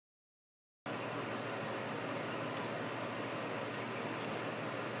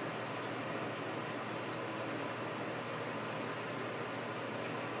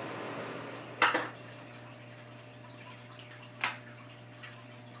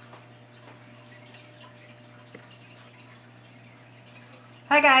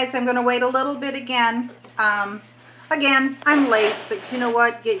Hi guys, I'm going to wait a little bit again. Again, I'm late, but you know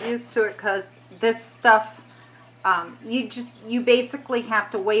what? Get used to it because this stuff, you basically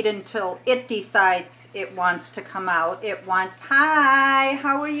have to wait until it decides it wants to come out. It wants, hi,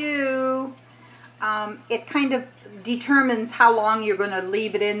 how are you? It kind of determines how long you're going to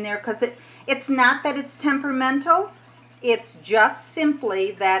leave it in there because it's not that it's temperamental. It's just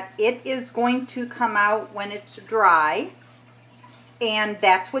simply that it is going to come out when it's dry. And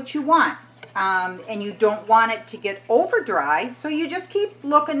that's what you want. And you don't want it to get over dry, so you just keep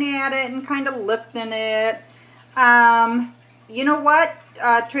looking at it and kind of lifting it. You know what?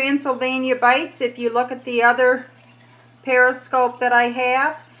 Transylvania Bites, if you look at the other Periscope that I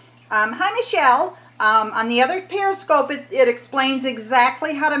have. Hi, Michelle. On the other Periscope, it explains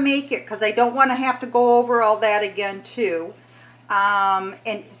exactly how to make it, because I don't want to have to go over all that again, too.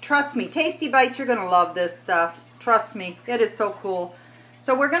 And trust me, Tasty Bites, you're going to love this stuff. Trust me, it is so cool.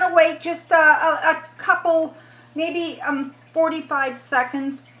 So we're going to wait just a couple, maybe 45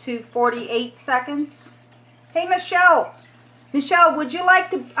 seconds to 48 seconds. Hey, Michelle. Michelle, would you like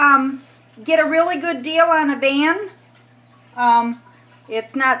to get a really good deal on a van?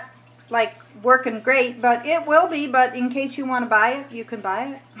 It's not, like, working great, but it will be. But in case you want to buy it, you can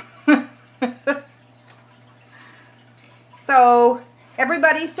buy it. So,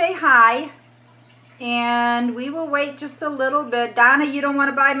 everybody say hi. And we will wait just a little bit. Donna, you don't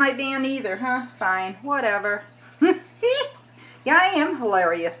want to buy my van either, huh? Fine, whatever. Yeah, I am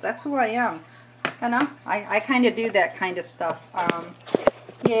hilarious. That's who I am. You know, I kind of do that kind of stuff.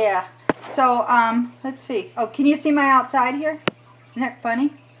 Yeah. So, let's see. Oh, can you see my outside here? Isn't that funny?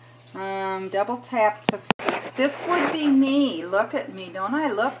 Double tap to... This would be me. Look at me. Don't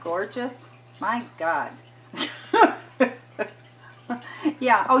I look gorgeous? My God.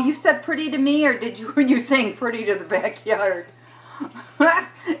 Yeah. Oh, you said pretty to me, or were you saying pretty to the backyard?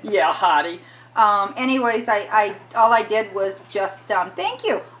 Yeah, hottie. Anyways, all I did was just thank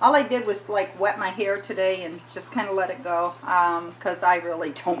you. All I did was like wet my hair today and just kind of let it go, because I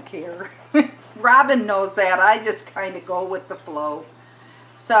really don't care. Robin knows that. I just kind of go with the flow.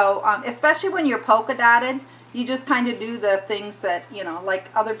 So, especially when you're polka dotted, you just kind of do the things that, you know, like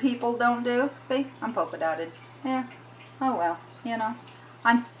other people don't do. See, I'm polka dotted. Yeah. Oh well, you know.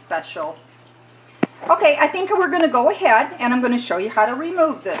 I'm special. Okay, I think we're going to go ahead and I'm going to show you how to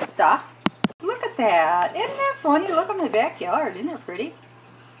remove this stuff. Look at that. Isn't that funny? Look at my backyard. Isn't it pretty?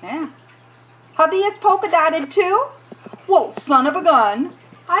 Yeah. Hubby is polka dotted too? Whoa, son of a gun.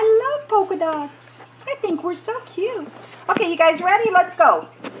 I love polka dots. I think we're so cute. Okay, you guys ready? Let's go.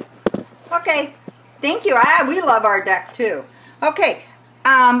 Okay. Thank you. We love our deck too. Okay.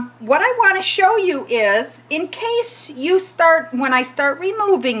 What I want to show you is, in case you when I start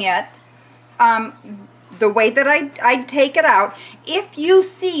removing it, the way that I take it out, if you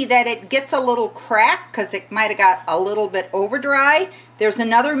see that it gets a little cracked, because it might have got a little bit over dry, there's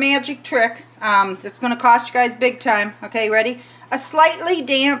another magic trick that's going to cost you guys big time. Okay, ready? A slightly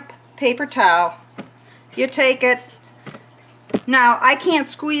damp paper towel. You take it. Now, I can't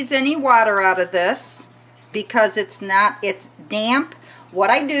squeeze any water out of this because it's damp. What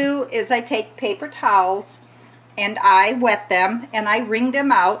I do is I take paper towels and I wet them and I wring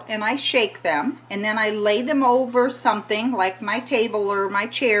them out and I shake them and then I lay them over something like my table or my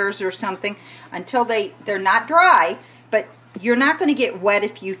chairs or something until they're not dry, but you're not going to get wet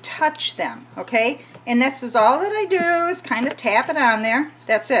if you touch them, okay? And this is all that I do is kind of tap it on there.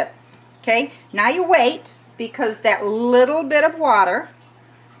 That's it. Okay? Now you wait, because that little bit of water,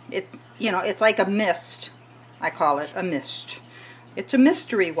 it's like a mist. I call it a mist. It's a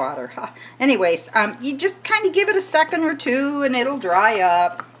mystery water. Anyways, you just kind of give it a second or two and it'll dry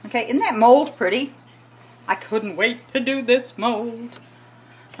up. Okay, isn't that mold pretty? I couldn't wait to do this mold.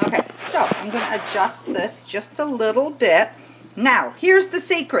 Okay, so I'm going to adjust this just a little bit. Now, here's the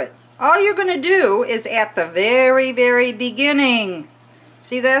secret. All you're going to do is at the very, very beginning.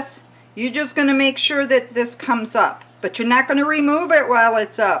 See this? You're just going to make sure that this comes up. But you're not going to remove it while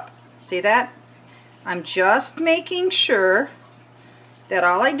it's up. See that? I'm just making sure that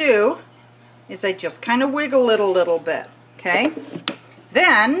all I do is I just kind of wiggle it a little bit, okay?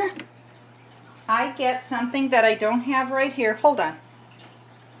 Then I get something that I don't have right here. Hold on.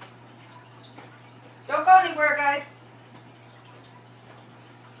 Don't go anywhere, guys.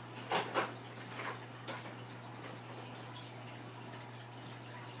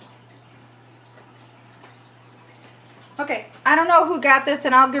 Okay, I don't know who got this,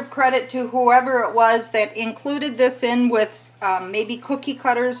 and I'll give credit to whoever it was that included this in with maybe cookie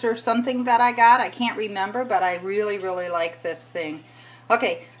cutters or something that I got. I can't remember, but I really, really like this thing.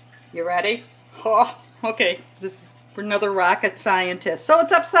 Okay, you ready? Oh, okay, this is We're another rocket scientist. So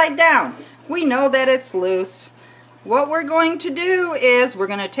it's upside down. We know that it's loose. What we're going to do is we're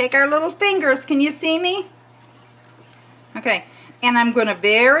going to take our little fingers. Can you see me? Okay. And I'm going to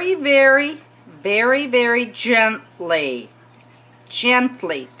very, very, very, very gently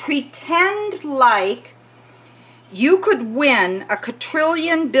pretend like you could win a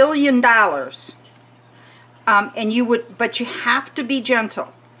quadrillion billion dollars. And you would, but you have to be gentle.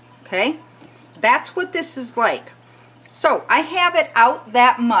 Okay? That's what this is like. So I have it out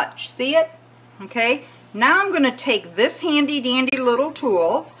that much. See it? Okay? Now I'm going to take this handy dandy little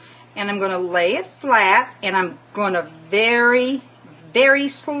tool and I'm going to lay it flat and I'm going to very, very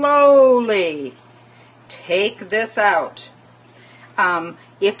slowly take this out.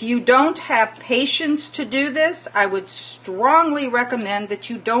 If you don't have patience to do this, I would strongly recommend that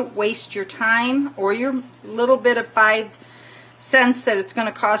you don't waste your time or your little bit of 5 cents that it's going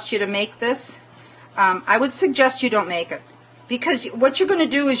to cost you to make this. I would suggest you don't make it. Because what you're going to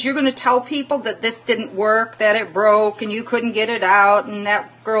do is you're going to tell people that this didn't work, that it broke, and you couldn't get it out, and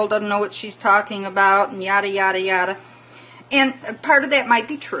that girl doesn't know what she's talking about, and yada, yada, yada. And part of that might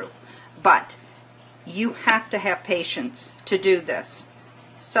be true. But you have to have patience to do this.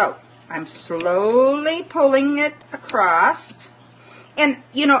 So I'm slowly pulling it across. And,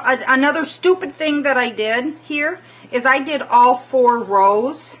 you know, another stupid thing that I did here is I did all 4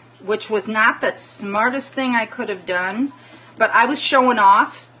 rows, which was not the smartest thing I could have done. But I was showing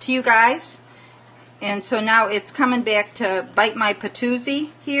off to you guys. And so now it's coming back to bite my patoozie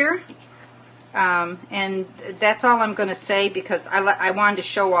here. And that's all I'm going to say because I wanted to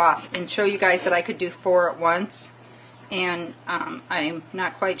show off and show you guys that I could do 4 at once. And I'm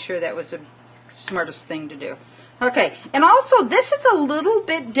not quite sure that was the smartest thing to do. Okay, and also this is a little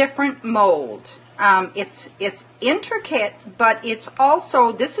bit different mold. It's intricate, but it's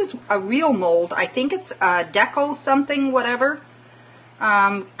also, this is a real mold. I think it's Deco something, whatever.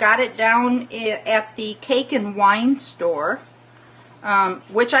 Got it down at the cake and wine store.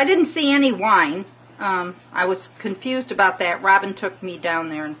 Which I didn't see any wine. I was confused about that. Robin took me down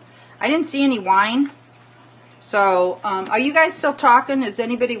there, and I didn't see any wine. So, are you guys still talking? Is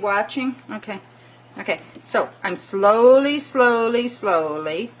anybody watching? Okay. Okay, so I'm slowly.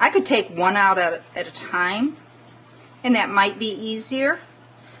 I could take 1 out at a time, and that might be easier.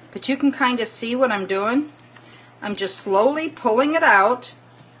 But you can kind of see what I'm doing. I'm just slowly pulling it out,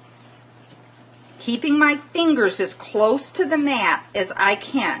 keeping my fingers as close to the mat as I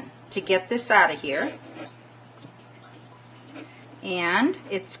can to get this out of here. And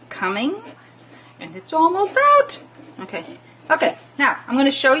it's coming, and it's almost out. Okay. Okay, now I'm going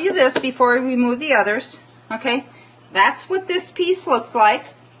to show you this before we remove the others. Okay, that's what this piece looks like.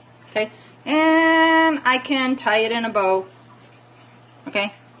 Okay, and I can tie it in a bow.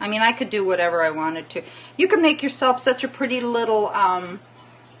 Okay, I mean I could do whatever I wanted to. You can make yourself such a pretty little,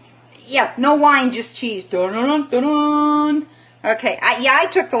 yeah, no wine, just cheese. Dun, dun, dun, dun. Okay, I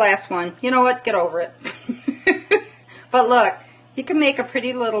took the last one. You know what? Get over it. But look, you can make a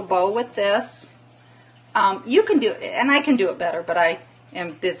pretty little bow with this. You can do it, and I can do it better, but I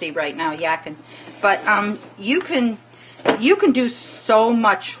am busy right now yakking. But you can do so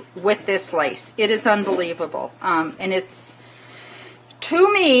much with this lace. It is unbelievable, and it's,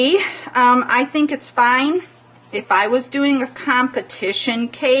 to me, I think it's fine. If I was doing a competition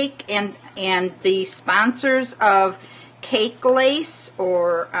cake and the sponsors of Cake Lace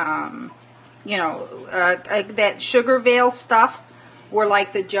or you know, that Sugar Veil stuff were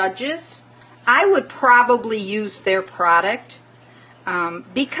like the judges, I would probably use their product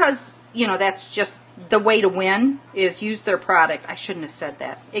because, you know, that's just the way to win, is use their product. I shouldn't have said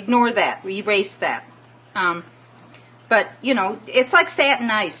that. Ignore that. Erase that. But, you know, it's like satin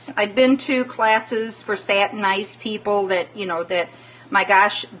ice. I've been to classes for satin ice people that, you know, that, my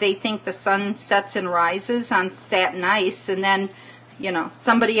gosh, they think the sun sets and rises on satin ice, and then, you know,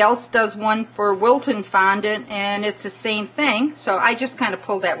 somebody else does one for Wilton fondant, and it's the same thing. So I just kind of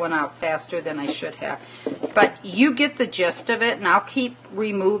pulled that one out faster than I should have. But you get the gist of it, and I'll keep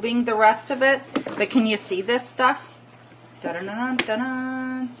removing the rest of it. But can you see this stuff?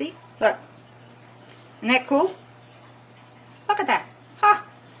 Da-da-da-da-da. See? Look. Isn't that cool? Look at that. Huh.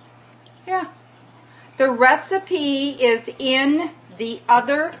 Yeah. The recipe is in the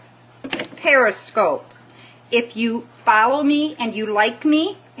other Periscope. If you follow me and you like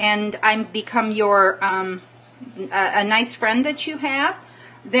me and I'm become your a nice friend that you have,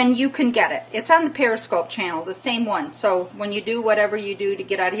 then you can get it. It's on the Periscope channel, the same one. So when you do whatever you do to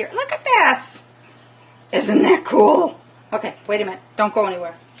get out of here, look at this. Isn't that cool? Okay, wait a minute. Don't go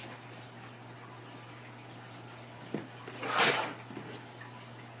anywhere.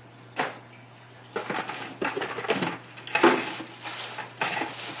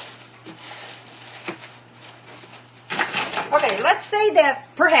 let's say that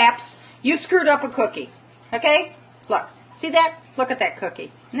perhaps you screwed up a cookie. Okay? Look. See that? Look at that cookie.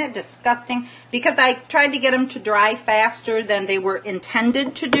 Isn't that disgusting? Because I tried to get them to dry faster than they were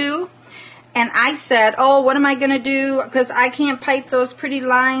intended to do. And I said, oh, what am I going to do? Because I can't pipe those pretty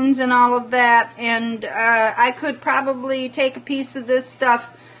lines and all of that. And I could probably take a piece of this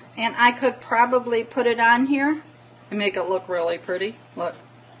stuff and I could probably put it on here and make it look really pretty. Look.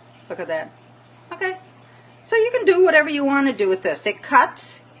 Look at that. Okay. So you can do whatever you want to do with this. It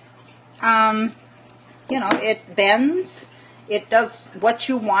cuts. You know, it bends. It does what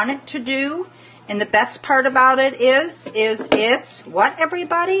you want it to do. And the best part about it is it's, what,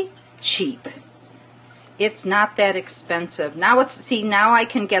 everybody? Cheap. It's not that expensive. Now now I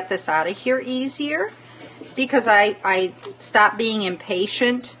can get this out of here easier because I stopped being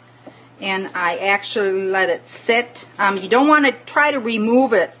impatient and I actually let it sit. You don't want to try to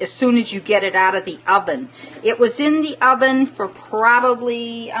remove it as soon as you get it out of the oven. It was in the oven for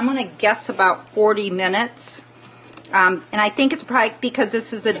probably, I'm going to guess about 40 minutes. And I think it's probably because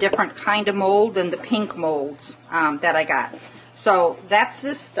this is a different kind of mold than the pink molds that I got. So that's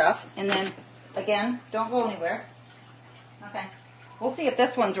this stuff. And then, again, don't go anywhere. Okay. We'll see if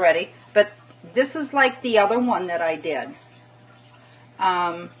this one's ready. But this is like the other one that I did.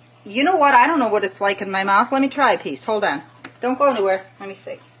 You know what? I don't know what it's like in my mouth. Let me try a piece. Hold on. Don't go anywhere. Let me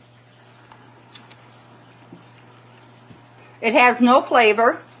see. It has no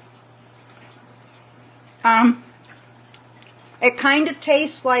flavor. It kind of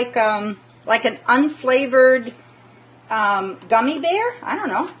tastes like an unflavored gummy bear. I don't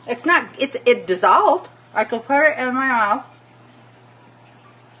know. It's not. It dissolved. I could put it in my mouth.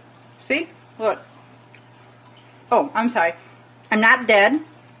 See? Look. Oh, I'm sorry. I'm not dead.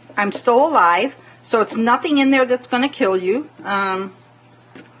 I'm still alive. So it's nothing in there that's going to kill you. You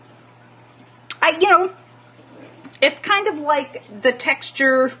know, it's kind of like the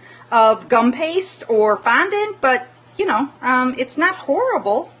texture of gum paste or fondant, but you know, it's not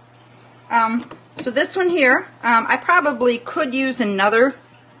horrible. So this one here, I probably could use another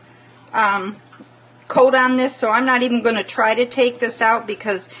coat on this, so I'm not even going to try to take this out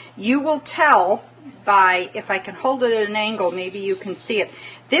because you will tell by, if I can hold it at an angle, maybe you can see it.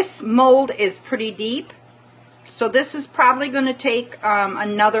 This mold is pretty deep, so this is probably going to take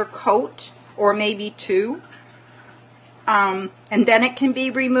another coat or maybe two, and then it can be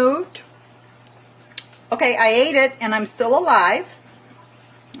removed. Okay, I ate it and I'm still alive.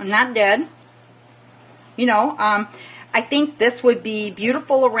 I'm not dead. You know, I think this would be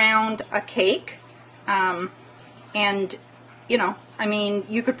beautiful around a cake. And, you know, I mean,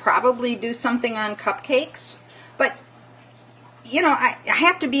 you could probably do something on cupcakes. But, you know, I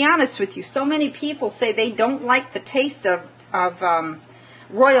have to be honest with you. So many people say they don't like the taste of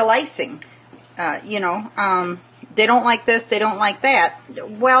royal icing. You know, they don't like this, they don't like that.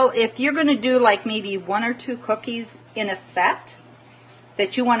 Well, if you're going to do like maybe 1 or 2 cookies in a set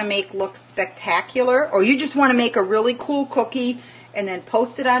that you want to make look spectacular, or you just want to make a really cool cookie and then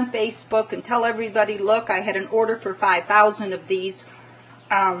post it on Facebook and tell everybody, look, I had an order for 5,000 of these,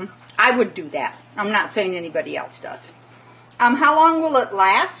 I would do that. I'm not saying anybody else does. How long will it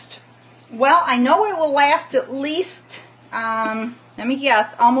last? Well, I know it will last at least, let me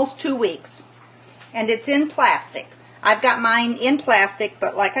guess, almost 2 weeks. And it's in plastic. I've got mine in plastic,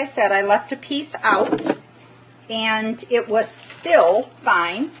 but like I said, I left a piece out, and it was still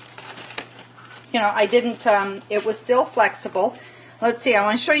fine. You know, I didn't, it was still flexible. Let's see, I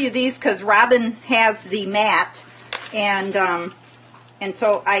want to show you these because Robin has the mat, and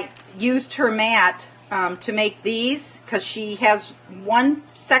so I used her mat to make these because she has one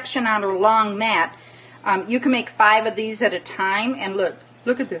section on her long mat. You can make 5 of these at a time, and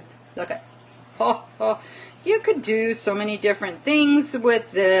look at this. Look at. Oh, you could do so many different things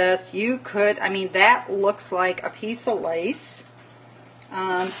with this. You could, I mean, that looks like a piece of lace.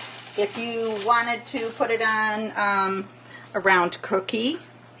 If you wanted to put it on a round cookie,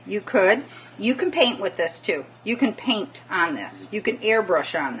 you could. You can paint with this too. You can paint on this. You can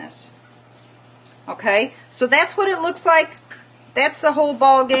airbrush on this. Okay, so that's what it looks like. That's the whole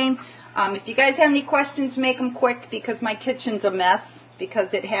ball game. If you guys have any questions, make them quick because my kitchen's a mess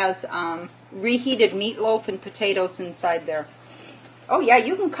because it has reheated meatloaf and potatoes inside there. Oh yeah,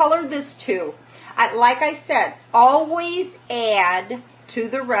 you can color this too. Like I said, always add to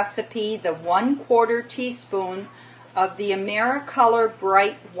the recipe the 1/4 teaspoon of the Americolor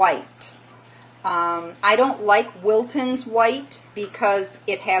Bright White. I don't like Wilton's white because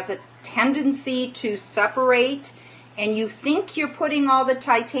it has a tendency to separate, and you think you're putting all the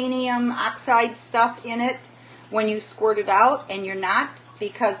titanium oxide stuff in it when you squirt it out, and you're not,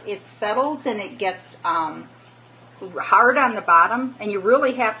 because it settles and it gets hard on the bottom, and you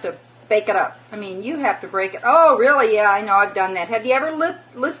really have to bake it up. I mean, you have to break it. Oh, really? Yeah, I know. I've done that. Have you ever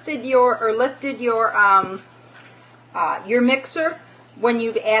lifted your mixer when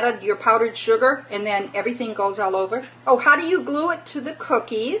you've added your powdered sugar and then everything goes all over? Oh, how do you glue it to the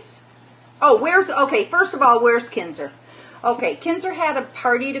cookies? Oh, okay, first of all, where's Kinzer? Okay, Kinzer had a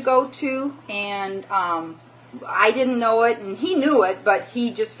party to go to, and I didn't know it, and he knew it, but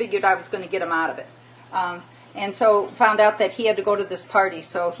he just figured I was going to get him out of it. And so found out that he had to go to this party,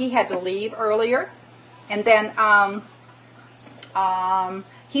 so he had to leave earlier. And then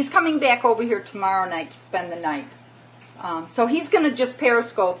he's coming back over here tomorrow night to spend the night. So he's going to just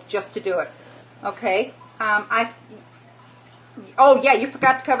Periscope just to do it. Okay? Oh, yeah, you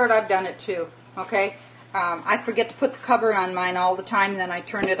forgot to cover it. I've done it too. Okay? I forget to put the cover on mine all the time, and then I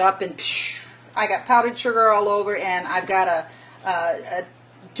turn it up, and psh, I got powdered sugar all over, and I've got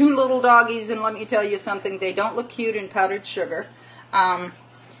two little doggies, and let me tell you something, they don't look cute in powdered sugar.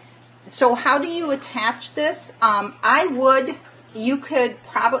 So how do you attach this? You could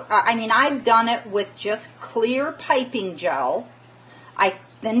probably, I've done it with just clear piping gel. I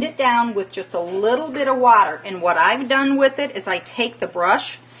thinned it down with just a little bit of water, and what I've done with it is I take the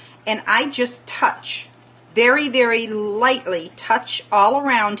brush and I just touch, very, very lightly touch all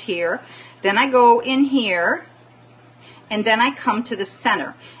around here. Then I go in here, and then I come to the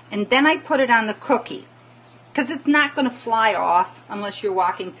center, and then I put it on the cookie, because it's not going to fly off unless you're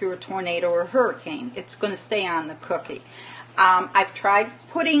walking through a tornado or a hurricane. It's going to stay on the cookie. I've tried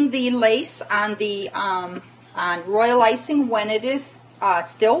putting the lace on the on royal icing when it is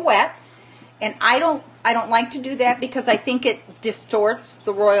still wet, and I don't like to do that because I think it distorts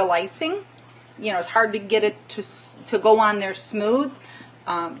the royal icing. You know, it's hard to get it to go on there smooth.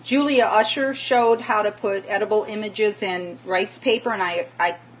 Julia Usher showed how to put edible images in rice paper, and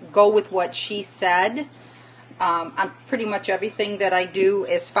I go with what she said on pretty much everything that I do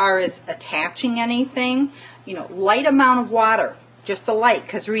as far as attaching anything. You know, light amount of water, just a light,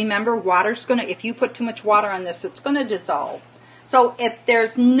 because remember, water's going to, if you put too much water on this, it's going to dissolve. So if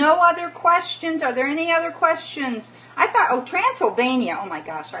there's no other questions, are there any other questions? I thought, oh, Transylvania, oh my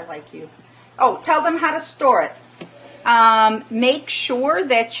gosh, I like you. Oh, tell them how to store it. Make sure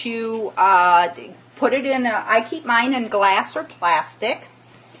that you put it in I keep mine in glass or plastic.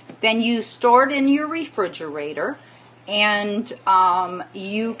 Then you store it in your refrigerator, and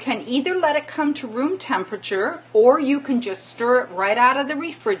you can either let it come to room temperature, or you can just stir it right out of the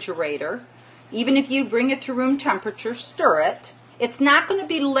refrigerator. Even if you bring it to room temperature, stir it. It's not going to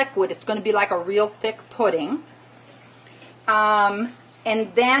be liquid. It's going to be like a real thick pudding.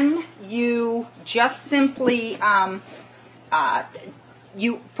 And then you just simply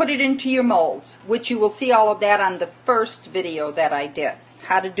you put it into your molds, which you will see all of that on the first video that I did,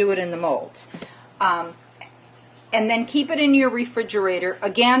 how to do it in the molds. And then keep it in your refrigerator.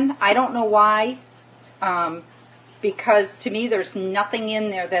 Again, I don't know why, because to me there's nothing in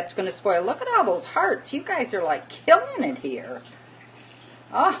there that's going to spoil. Look at all those hearts. You guys are like killing it here.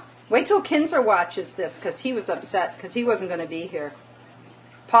 Oh, wait till Kinzer watches this, because he was upset because he wasn't going to be here.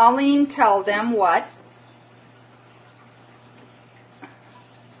 Pauline, tell them what?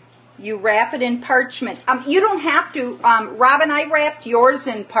 You wrap it in parchment. You don't have to. Robin, I wrapped yours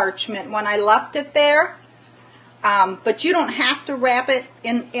in parchment when I left it there. But you don't have to wrap it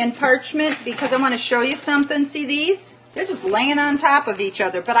in parchment, because I want to show you something. See these? They're just laying on top of each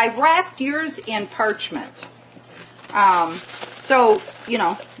other. But I wrapped yours in parchment. So, you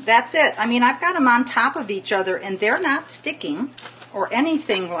know, that's it. I mean, I've got them on top of each other, and they're not sticking or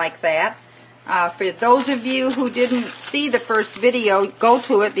anything like that. For those of you who didn't see the first video, go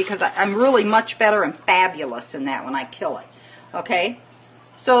to it, because I'm really much better and fabulous in that when I kill it. Okay?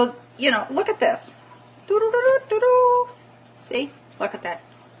 So, you know, look at this. See? Look at that.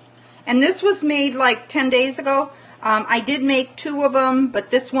 And this was made like 10 days ago. I did make 2 of them,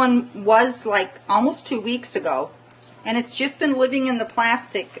 but this one was like almost 2 weeks ago. And it's just been living in the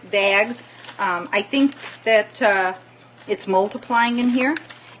plastic bag. I think that it's multiplying in here.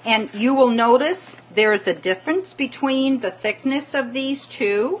 And you will notice there is a difference between the thickness of these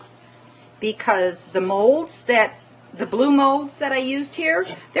two, because the molds the blue molds that I used here,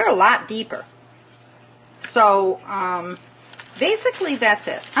 they're a lot deeper. So, basically that's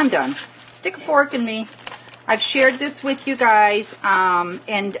it. I'm done. Stick a fork in me. I've shared this with you guys,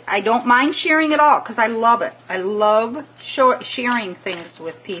 and I don't mind sharing it all, because I love it. I love sharing things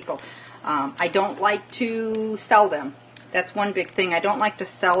with people. I don't like to sell them. That's one big thing. I don't like to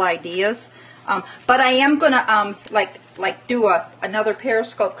sell ideas. But I am going to like do another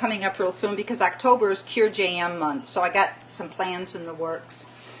Periscope coming up real soon, because October is Cure JM month. So I got some plans in the works.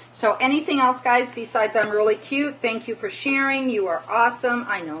 So anything else, guys, besides I'm really cute? Thank you for sharing. You are awesome.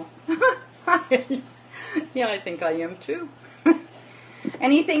 I know. Yeah, I think I am too.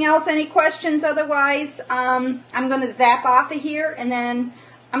 Anything else? Any questions? Otherwise, I'm going to zap off of here, and then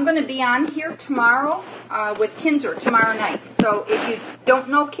I'm going to be on here tomorrow with Kinzer tomorrow night. So if you don't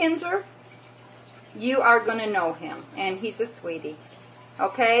know Kinzer, you are going to know him, and he's a sweetie.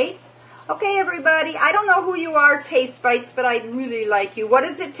 Okay? Okay, everybody. I don't know who you are, Taste Bites, but I really like you. What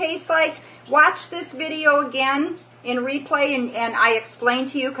does it taste like? Watch this video again in replay, and I explain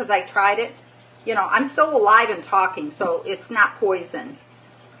to you because I tried it. You know, I'm still alive and talking, so it's not poison.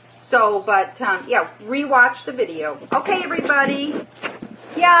 So, but, yeah, rewatch the video. Okay, everybody.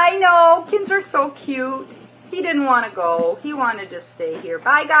 Yeah, I know. Kinzer's so cute. He didn't want to go. He wanted to stay here.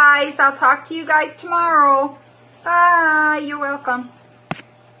 Bye, guys. I'll talk to you guys tomorrow. Bye. You're welcome.